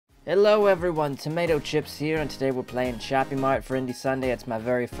Hello everyone, Tomato Chips here, and today we're playing Shoppy Mart for Indie Sunday. It's my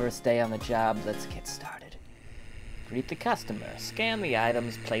very first day on the job. Let's get started. Greet the customer, scan the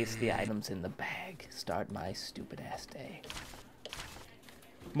items, place the items in the bag. Start my stupid ass day.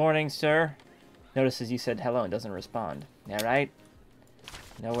 Morning, sir. Notices you said hello and doesn't respond. Yeah, right?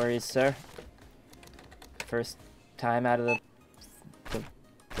 No worries, sir. First time out of the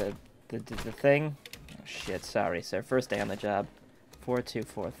thing. Oh shit, sorry, sir. First day on the job.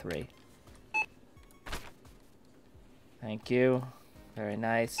 4243. Thank you. Very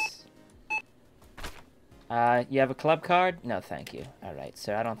nice. You have a club card? No, thank you. Alright,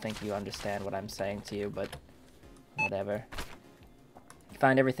 sir. I don't think you understand what I'm saying to you, but whatever. You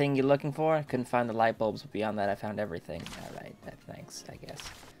find everything you're looking for? I couldn't find the light bulbs, but beyond that, I found everything. Alright, thanks, I guess.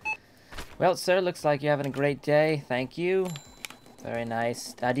 Well, sir, looks like you're having a great day. Thank you. Very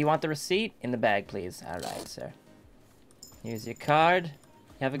nice. Do you want the receipt? In the bag, please. Alright, sir. Here's your card.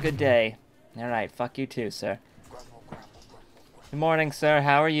 Have a good day. Alright, fuck you too, sir. Good morning, sir.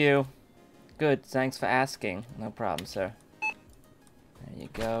 How are you? Good, thanks for asking. No problem, sir. There you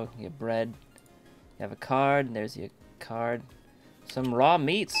go. Your bread. You have a card. There's your card. Some raw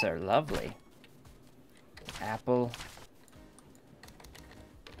meat, sir. Lovely. Apple.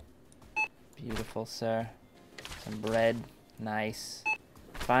 Beautiful, sir. Some bread. Nice.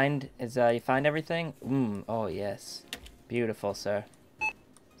 You find everything? Oh yes. Beautiful, sir.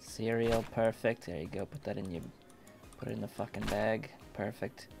 Cereal, perfect. There you go. Put it in the fucking bag.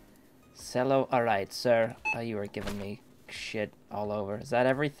 Perfect. Cello, alright, sir. Oh, you were giving me shit all over. Is that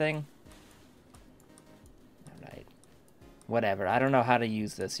everything? Alright. Whatever. I don't know how to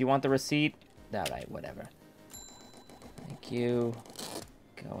use this. You want the receipt? Alright, whatever. Thank you.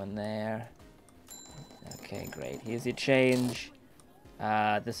 Go in there. Okay, great. Here's your change.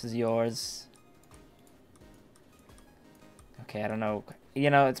 This is yours. Okay, I don't know. You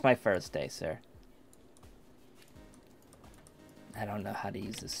know, it's my first day, sir. I don't know how to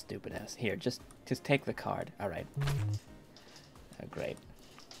use this stupid ass. Here, just take the card. Alright. Oh, great.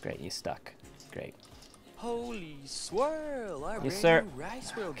 Great, you stuck. Great. Holy swirl! Yes, sir.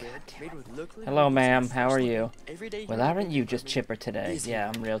 Hello, ma'am. How are you? Well, aren't you just chipper today? Yeah,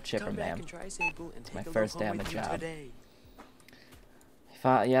 I'm real chipper, ma'am. It's my first day on the job.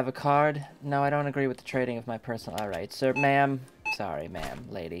 You have a card? No, I don't agree with the trading of my personal... Alright, sir, ma'am. Sorry, ma'am,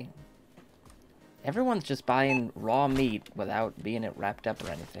 lady. Everyone's just buying raw meat without being it wrapped up or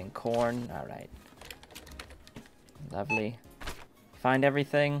anything. Corn, alright. Lovely. Find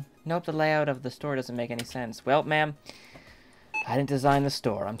everything? Nope, the layout of the store doesn't make any sense. Well, ma'am, I didn't design the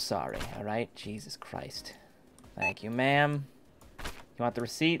store. I'm sorry, alright? Jesus Christ. Thank you, ma'am. You want the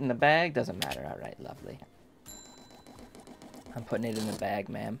receipt in the bag? Doesn't matter. Alright, lovely. I'm putting it in the bag,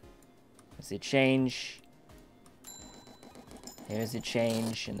 ma'am. Here's the change. Here's the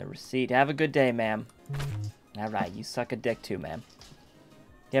change and the receipt. Have a good day, ma'am. Alright, you suck a dick too, ma'am.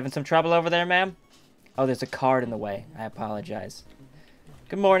 You having some trouble over there, ma'am? Oh, there's a card in the way. I apologize.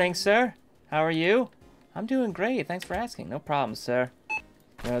 Good morning, sir. How are you? I'm doing great. Thanks for asking. No problem, sir.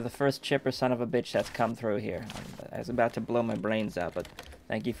 You're the first chipper son of a bitch that's come through here. I was about to blow my brains out, but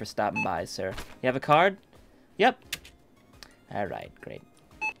thank you for stopping by, sir. You have a card? Yep. Alright, great.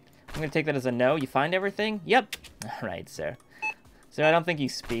 I'm gonna take that as a no. You find everything? Yep. Alright, sir. Sir, I don't think you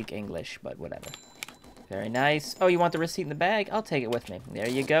speak English, but whatever. Very nice. Oh, you want the receipt in the bag? I'll take it with me. There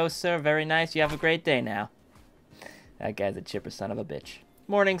you go, sir. Very nice. You have a great day now. That guy's a chipper son of a bitch.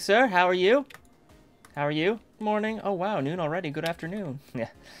 Morning, sir. How are you? How are you? Morning. Oh, wow. Noon already. Good afternoon. Yeah.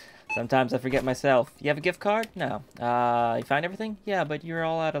 Sometimes I forget myself. You have a gift card? No. You find everything? Yeah, but you're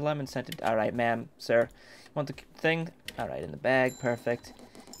all out of lemon scented. Alright, ma'am, sir. You want the thing? Alright, in the bag. Perfect.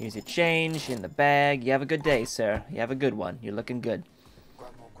 Here's your change in the bag. You have a good day, sir. You have a good one. You're looking good.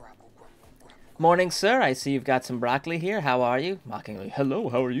 Morning, sir. I see you've got some broccoli here. How are you? Mockingly. Hello,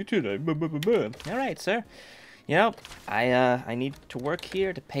 how are you today? Alright, sir. You know, I need to work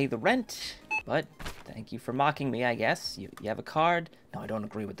here to pay the rent, but thank you for mocking me, I guess. You have a card? No, I don't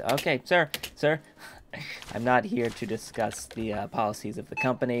agree with that. Okay, sir. I'm not here to discuss the policies of the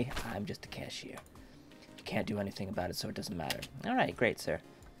company. I'm just a cashier. You can't do anything about it, so it doesn't matter. Alright, great, sir.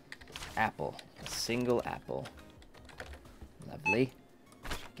 Apple. A single apple. Lovely.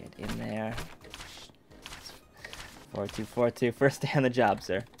 Get in there. 4242. First day on the job,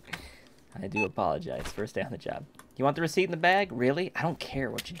 sir. I do apologize. First day on the job. You want the receipt in the bag? Really? I don't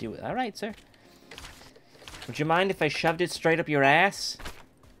care what you do with it. Alright, sir. Would you mind if I shoved it straight up your ass?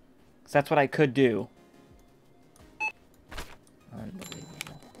 Because that's what I could do.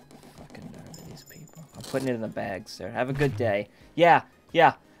 Unbelievable. Fucking nerve of these people. I'm putting it in the bag, sir. Have a good day. Yeah.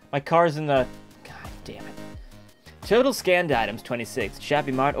 My car's in the... God damn it. Total scanned items 26.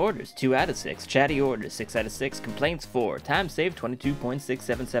 Shoppy Mart orders 2 out of 6. Chatty orders 6 out of 6. Complaints 4. Time saved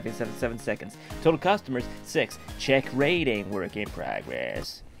 22.6777 seconds. Total customers 6. Check rating. Work in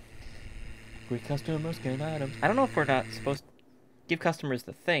progress. Great customer scanned items. I don't know if we're not supposed to give customers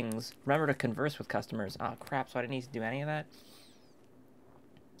the things. Remember to converse with customers. Oh crap, so I didn't need to do any of that?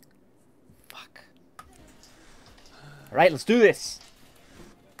 Fuck. Alright, let's do this.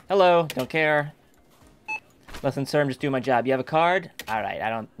 Hello, don't care. Listen, sir, I'm just doing my job. You have a card? Alright,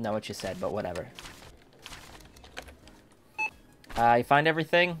 I don't know what you said, but whatever. You find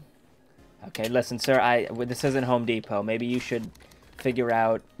everything? Okay, listen, sir, this isn't Home Depot. Maybe you should figure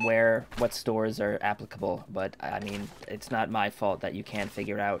out what stores are applicable. But, I mean, it's not my fault that you can't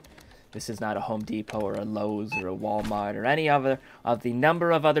figure out. This is not a Home Depot or a Lowe's or a Walmart or any other of the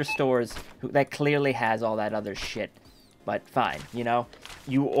number of other stores that clearly has all that other shit. But fine, you know,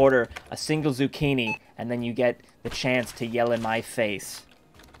 you order a single zucchini and then you get the chance to yell in my face.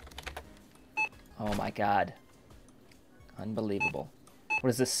 Oh my god. Unbelievable.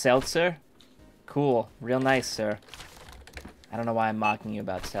 What is this, seltzer? Cool. Real nice, sir. I don't know why I'm mocking you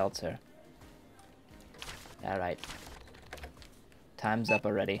about seltzer. Alright. Time's up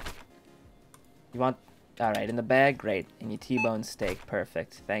already. You want... Alright, in the bag? Great. And your T-bone steak.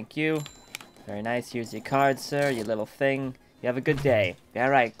 Perfect. Thank you. Very nice. Here's your card, sir. Your little thing. You have a good day.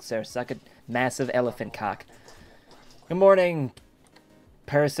 Alright, sir. Suck a massive elephant cock. Good morning,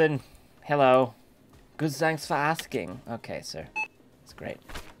 person. Hello. Good, thanks for asking. Okay, sir. That's great.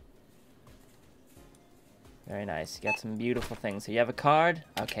 Very nice. You got some beautiful things. So you have a card?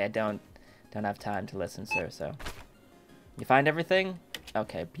 Okay, I don't have time to listen, sir, so. You find everything?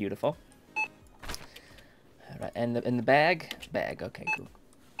 Okay, beautiful. Alright, and in the bag? Bag, okay, cool.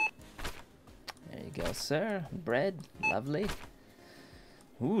 There you go, sir. Bread. Lovely.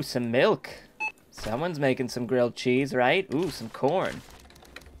 Ooh, some milk. Someone's making some grilled cheese, right? Ooh, some corn.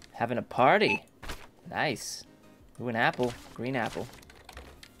 Having a party. Nice. Ooh, an apple. Green apple.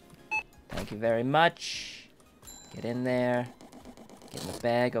 Thank you very much. Get in there. Get in the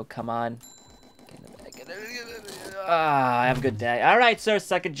bag. Oh, come on. Get in the bag. Get in. Ah, have a good day. All right, sir.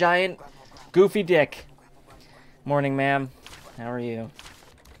 Suck a giant goofy dick. Morning, ma'am. How are you?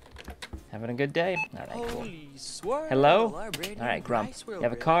 Having a good day? Alright, cool. Hello? Alright, Grump. You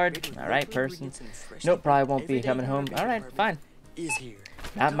have a card? Alright, person. Nope, probably won't be coming home. Alright, fine.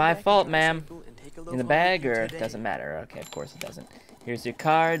 Not my fault, ma'am. In the bag, or doesn't matter? Okay, of course it doesn't. Here's your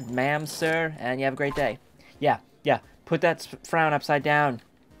card, ma'am, sir, and you have a great day. Yeah. Put that frown upside down.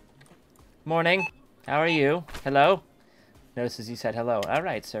 Morning. How are you? Hello? Notices you said hello.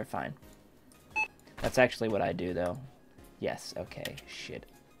 Alright, sir, fine. That's actually what I do, though. Yes, okay, shit.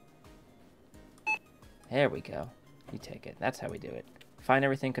 There we go. You take it. That's how we do it. Find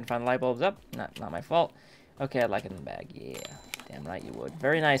everything, can find the light bulbs up. Not my fault. Okay, I'd like it in the bag. Yeah. Damn right you would.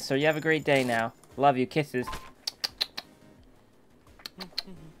 Very nice, sir. You have a great day now. Love you. Kisses.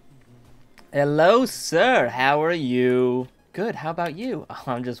 Hello, sir. How are you? Good. How about you? Oh,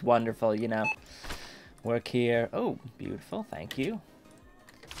 I'm just wonderful, you know. Work here. Oh, beautiful. Thank you.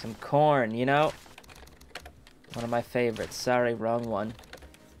 Some corn, you know. One of my favorites. Sorry, wrong one.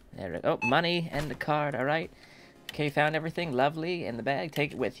 There it, oh, money and the card, alright. Okay, found everything, lovely, in the bag,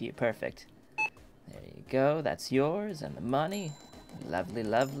 take it with you, perfect. There you go, that's yours, and the money. Lovely,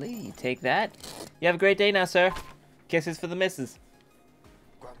 lovely, you take that. You have a great day now, sir. Kisses for the missus.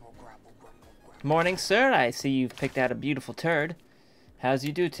 Morning, sir, I see you've picked out a beautiful turd. How's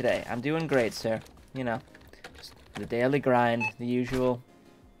you do today? I'm doing great, sir. You know, just the daily grind, the usual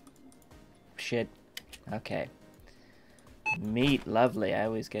shit. Okay. Meat, lovely. I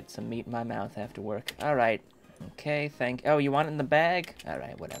always get some meat in my mouth after work. Alright. Okay, oh, you want it in the bag?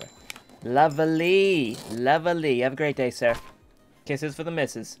 Alright, whatever. Lovely. Lovely. Have a great day, sir. Kisses for the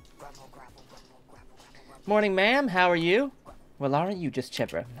missus. Morning, ma'am. How are you? Well, aren't you just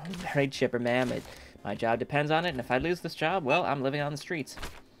chipper? I'm very chipper, ma'am. My job depends on it, and if I lose this job, well, I'm living on the streets.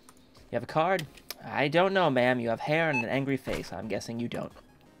 You have a card? I don't know, ma'am. You have hair and an angry face. I'm guessing you don't.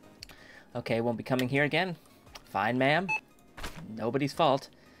 Okay, won't be coming here again? Fine, ma'am. Nobody's fault.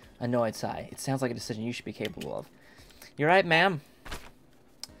 Annoyed sigh. It sounds like a decision you should be capable of. You're right, ma'am.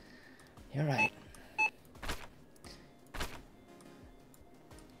 You're right.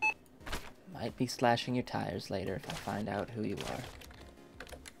 Might be slashing your tires later if I find out who you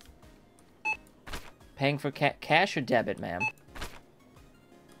are. Paying for cash or debit, ma'am?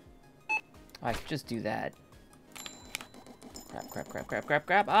 I could just do that.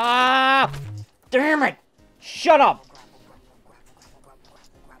 Crap. Ah! Damn it! Shut up!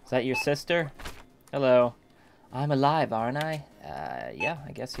 Is that your sister? Hello. I'm alive, aren't I? Yeah,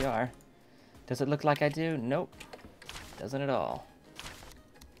 I guess you are. Does it look like I do? Nope. Doesn't it all?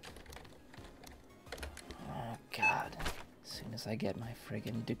 Oh, God. As soon as I get my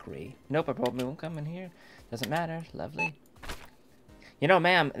friggin' degree. Nope, I probably won't come in here. Doesn't matter. Lovely. You know,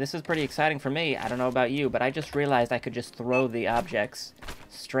 ma'am, this is pretty exciting for me. I don't know about you, but I just realized I could just throw the objects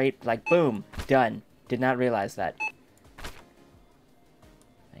straight, like, boom, done. Did not realize that.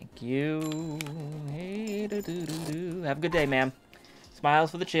 Thank you. Hey, have a good day, ma'am. Smiles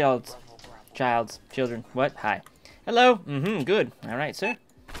for the children. What? Hi. Hello. Mm-hmm, good. All right, sir.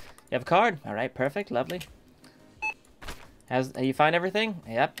 You have a card? All right, perfect, lovely. You find everything?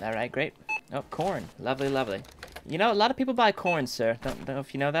 Yep, all right, great. Oh, corn. Lovely, lovely. You know, a lot of people buy corn, sir. Don't know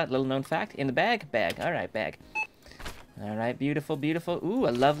if you know that. Little known fact. In the bag? Bag. All right, bag. All right, beautiful, beautiful. Ooh,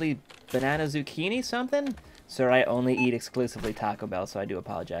 a lovely banana zucchini something? Sir, I only eat exclusively Taco Bell, so I do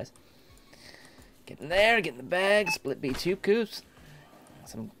apologize. Get in there, get in the bag. Split B2 coops.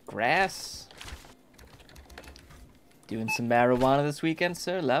 Some grass. Doing some marijuana this weekend,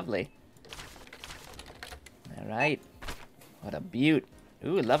 sir. Lovely. All right. What a beaut.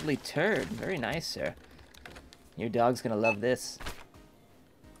 Ooh, a lovely turd. Very nice, sir. Your dog's gonna love this.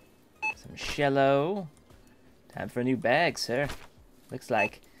 Some cello. Time for a new bag, sir. Looks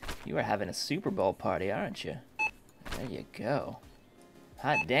like you are having a Super Bowl party, aren't you? There you go.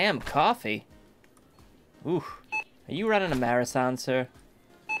 Hot damn, coffee. Ooh. Are you running a marathon, sir?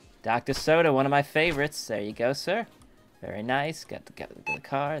 Dr. Soda, one of my favorites. There you go, sir. Very nice. Got the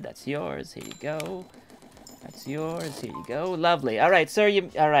card. That's yours. Here you go. That's yours. Here you go. Lovely. All right, sir.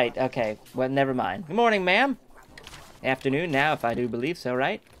 All right. Okay. Well, never mind. Good morning, ma'am. Afternoon now, if I do believe so,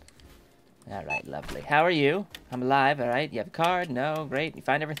 right? All right, lovely. How are you? I'm alive. All right. You have a card? No. Great. You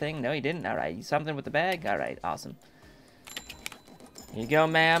find everything? No, you didn't. All right. You something with the bag? All right. Awesome. Here you go,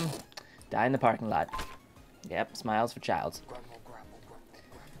 ma'am. Die in the parking lot. Yep. Smiles for childs.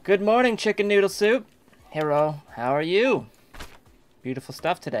 Good morning, chicken noodle soup. Hero, how are you? Beautiful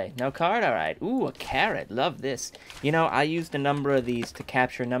stuff today. No card? All right. Ooh, a carrot. Love this. You know, I used a number of these to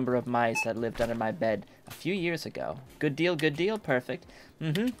capture a number of mice that lived under my bed a few years ago. Good deal, good deal. Perfect.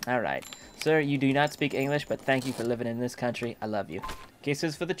 All right. Sir, you do not speak English, but thank you for living in this country. I love you.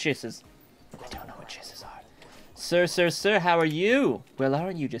 Kisses for the chisses. I don't know what chisses are. Sir, how are you? Well,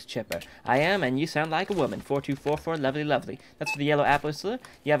 aren't you just chipper? I am, and you sound like a woman. 4244, lovely, lovely. That's for the yellow apple, sir.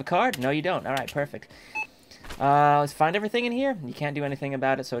 You have a card? No, you don't. All right, perfect. Let's find everything in here. You can't do anything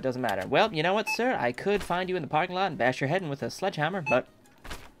about it, so it doesn't matter. Well, you know what, sir? I could find you in the parking lot and bash your head in with a sledgehammer, but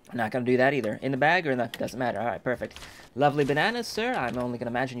I'm not going to do that either. In the bag or in the... Doesn't matter. All right, perfect. Lovely bananas, sir. I'm only going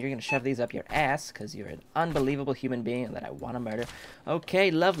to imagine you're going to shove these up your ass because you're an unbelievable human being that I want to murder.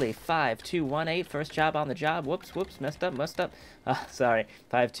 Okay, lovely. 5218. First job on the job. Whoops. Messed up. Sorry.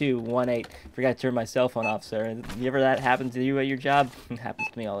 5218. Forgot to turn my cell phone off, sir. You ever that happen to you at your job? It happens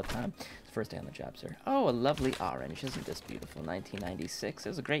to me all the time. First day on the job, sir. Oh, a lovely orange. Isn't this beautiful? 1996. It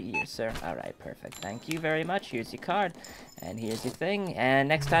was a great year, sir. All right, perfect. Thank you very much. Here's your card. And here's your thing. And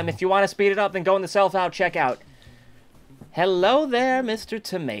next time, if you want to speed it up, then go in the self-out checkout. Hello there, Mr.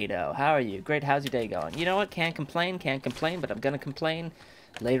 Tomato. How are you? Great. How's your day going? You know what? Can't complain, but I'm going to complain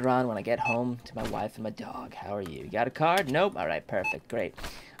later on when I get home to my wife and my dog. How are you? You got a card? Nope. All right, perfect. Great.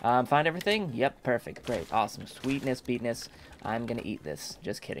 Find everything? Yep, perfect. Great. Awesome. Sweetness, beatness. I'm going to eat this.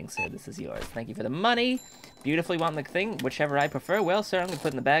 Just kidding, sir. This is yours. Thank you for the money. Beautifully want the thing, whichever I prefer. Well, sir, I'm going to put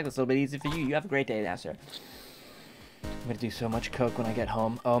it in the bag. That's a little bit easy for you. You have a great day now, sir. I'm going to do so much coke when I get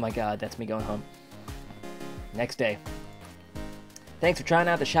home. Oh, my God. That's me going home. Next day. Thanks for trying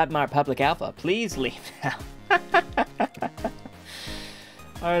out the Shoppy Mart Public Alpha. Please leave now.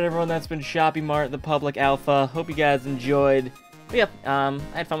 Alright, everyone. That's been Shoppy Mart, the Public Alpha. Hope you guys enjoyed. But yeah,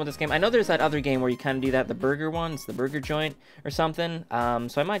 I had fun with this game. I know there's that other game where you kind of do that, the burger one. It's the burger joint or something.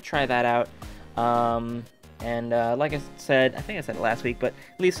 So I might try that out. Like I said, I think I said it last week, but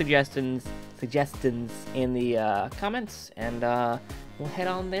leave suggestions in the comments, and we'll head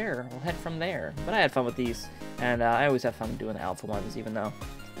on there. We'll head from there. But I had fun with these, and I always have fun doing the alpha ones, even though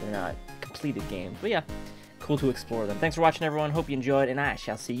they're not completed games. But yeah, cool to explore them. Thanks for watching, everyone. Hope you enjoyed, and I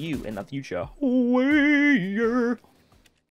shall see you in the future. Way.